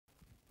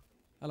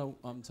Hello,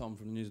 I'm Tom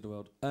from the News of the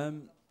World.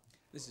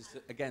 This is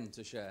again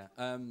to Cher.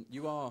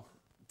 You are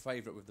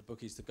favourite with the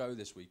bookies to go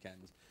this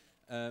weekend.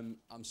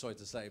 I'm sorry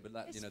to say, but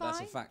that's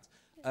a fact.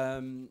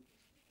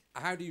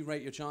 How do you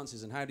rate your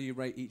chances, and how do you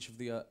rate each of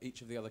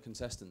the other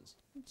contestants?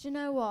 Do you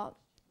know what?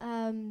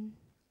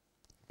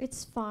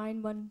 It's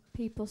fine when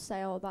people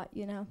say all that,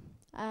 you know.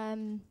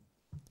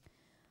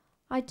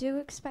 I do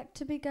expect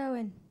to be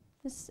going.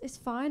 It's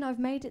fine. I've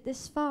made it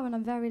this far, and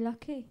I'm very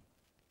lucky,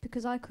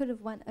 because I could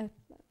have went a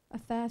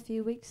fair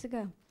few weeks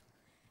ago.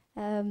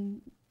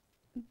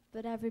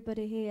 But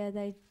everybody here,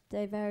 they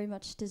very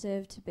much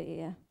deserve to be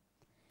here.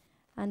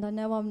 And I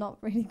know I'm not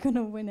really going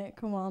to win it.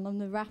 Come on, I'm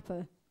the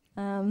rapper.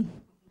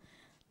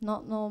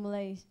 Not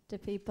normally do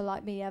people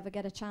like me ever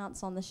get a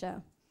chance on the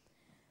show.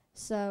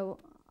 So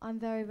I'm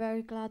very,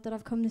 very glad that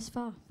I've come this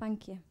far.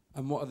 Thank you.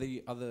 And what are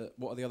the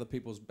other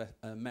people's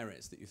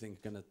merits that you think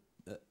are going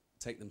to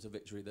take them to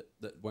victory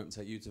that won't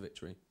take you to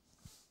victory?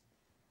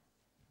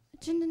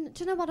 Do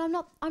you know what?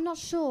 I'm not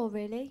sure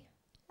really.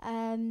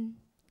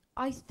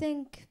 I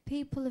think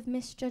people have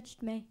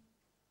misjudged me.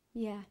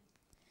 Yeah.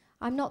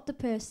 I'm not the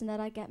person that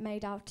I get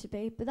made out to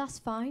be, but that's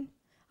fine.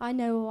 I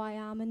know who I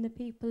am, and the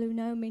people who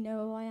know me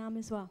know who I am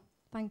as well.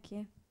 Thank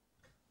you.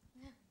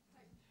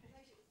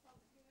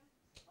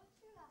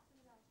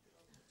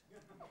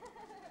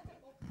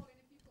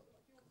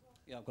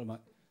 Yeah, I've got a mic.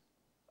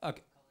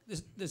 Okay.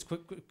 This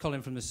quick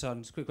Colin from The Sun.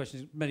 It's a quick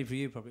question, mainly for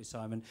you probably,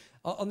 Simon.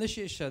 On this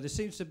year's show, there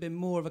seems to have been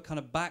more of a kind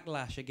of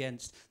backlash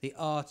against the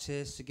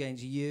artists,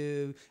 against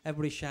you,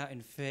 everybody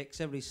shouting fix,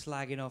 everybody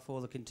slagging off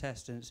all the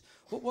contestants.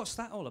 What's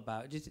that all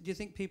about? Do you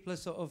think people are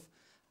sort of,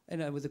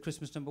 with the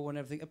Christmas number one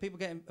and everything, are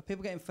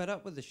people getting fed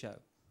up with the show?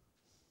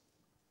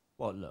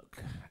 Well,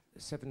 look,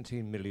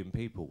 17 million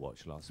people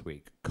watched last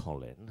week,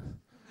 Colin.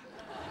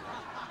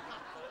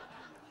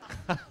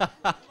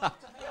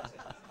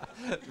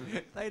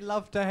 They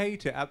love to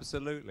hate it,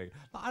 absolutely.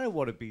 But I don't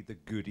want to be the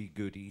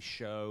goody-goody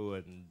show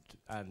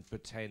and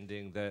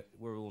pretending that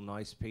we're all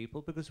nice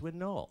people, because we're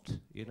not,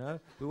 you know?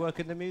 We work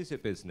in the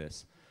music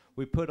business.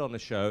 We put on a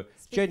show,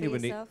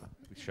 genuinely,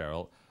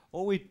 Cheryl,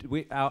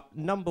 our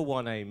number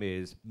one aim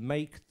is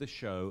make the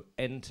show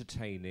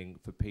entertaining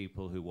for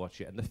people who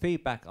watch it. And the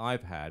feedback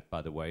I've had,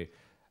 by the way,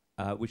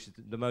 which is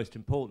the most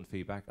important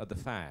feedback, are the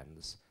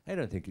fans. They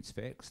don't think it's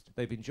fixed.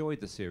 They've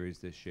enjoyed the series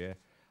this year.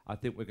 I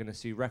think we're going to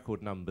see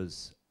record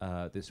numbers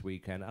this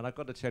weekend. And I've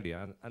got to tell you,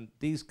 and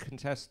these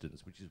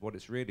contestants, which is what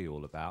it's really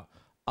all about,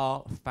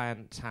 are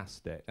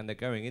fantastic. And they're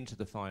going into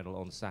the final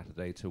on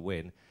Saturday to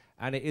win.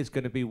 And it is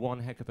going to be one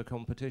heck of a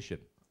competition.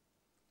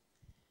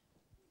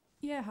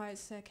 Yeah, hi,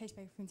 it's Kate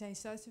Baker from Day.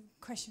 So it's a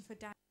question for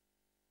Dan.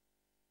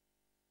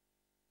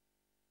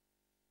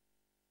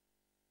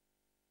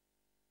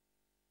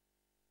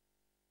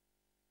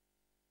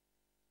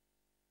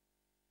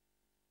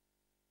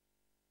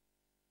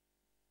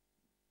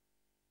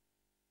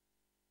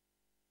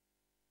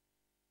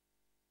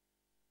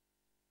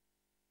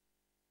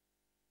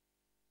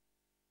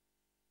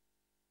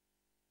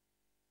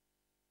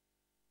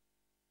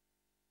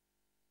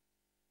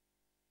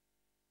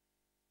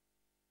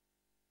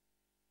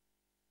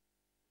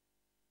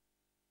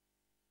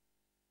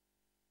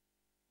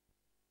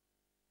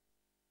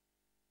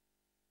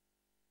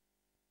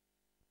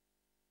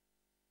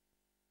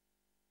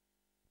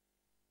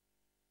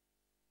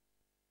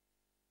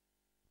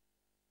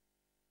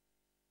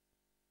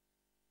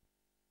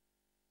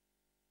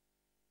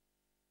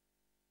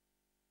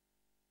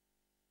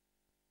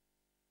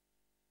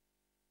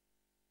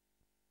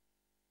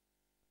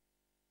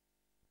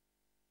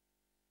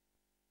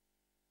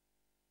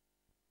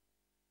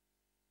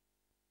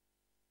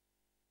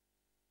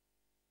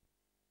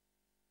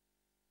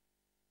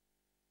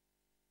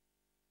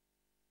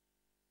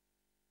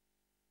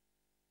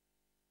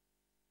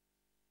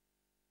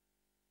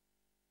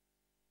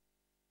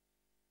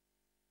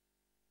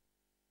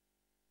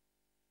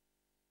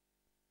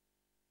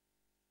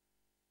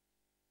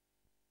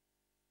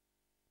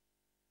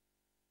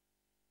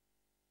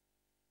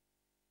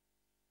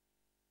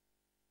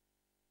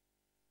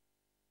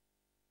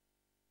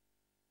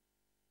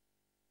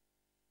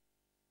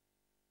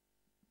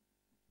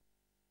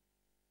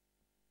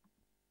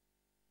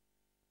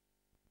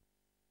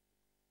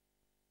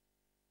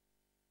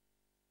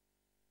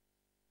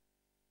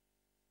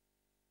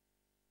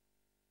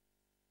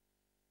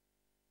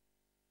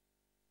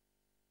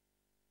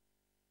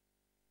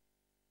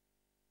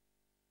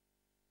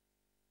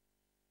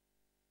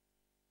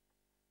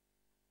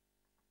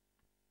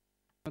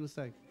 To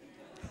say.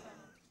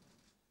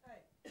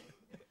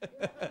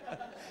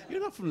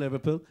 You're not from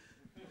Liverpool.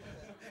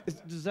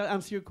 Does that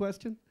answer your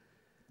question?